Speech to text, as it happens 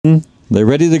They're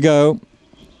ready to go.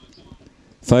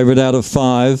 Favourite out of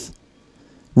 5.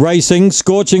 Racing.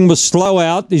 Scorching was slow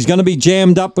out. He's going to be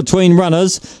jammed up between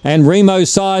runners. And Remo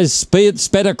Size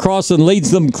sped across and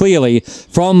leads them clearly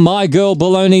from My Girl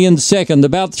Baloney in second.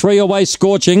 About 3 away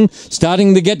Scorching.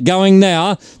 Starting to get going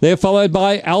now. They're followed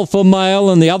by Alpha Male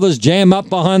and the others jam up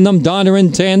behind them. Diner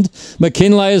Intent.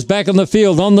 McKinley is back in the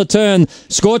field on the turn.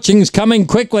 Scorching's coming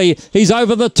quickly. He's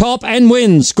over the top and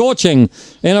wins. Scorching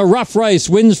in a rough race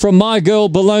wins from My Girl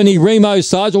Baloney. Remo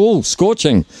Size. Oh,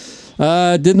 Scorching.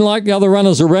 Didn't like the other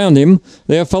runners around him.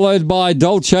 They're followed by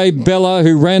Dolce Bella,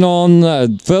 who ran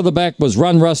on. Further back was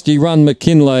Run Rusty, Run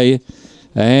McKinley.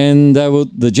 And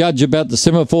the judge about to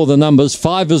semaphore the numbers.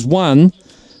 5 is 1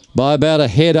 by about a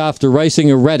head after racing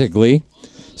erratically.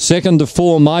 Second to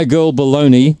 4, My Girl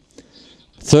Baloney.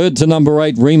 Third to number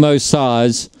 8, Remo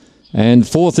Size. And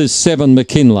fourth is 7,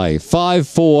 McKinley. 5,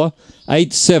 4,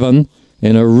 8, 7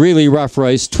 in a really rough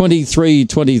race.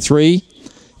 23-23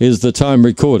 is the time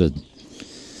recorded.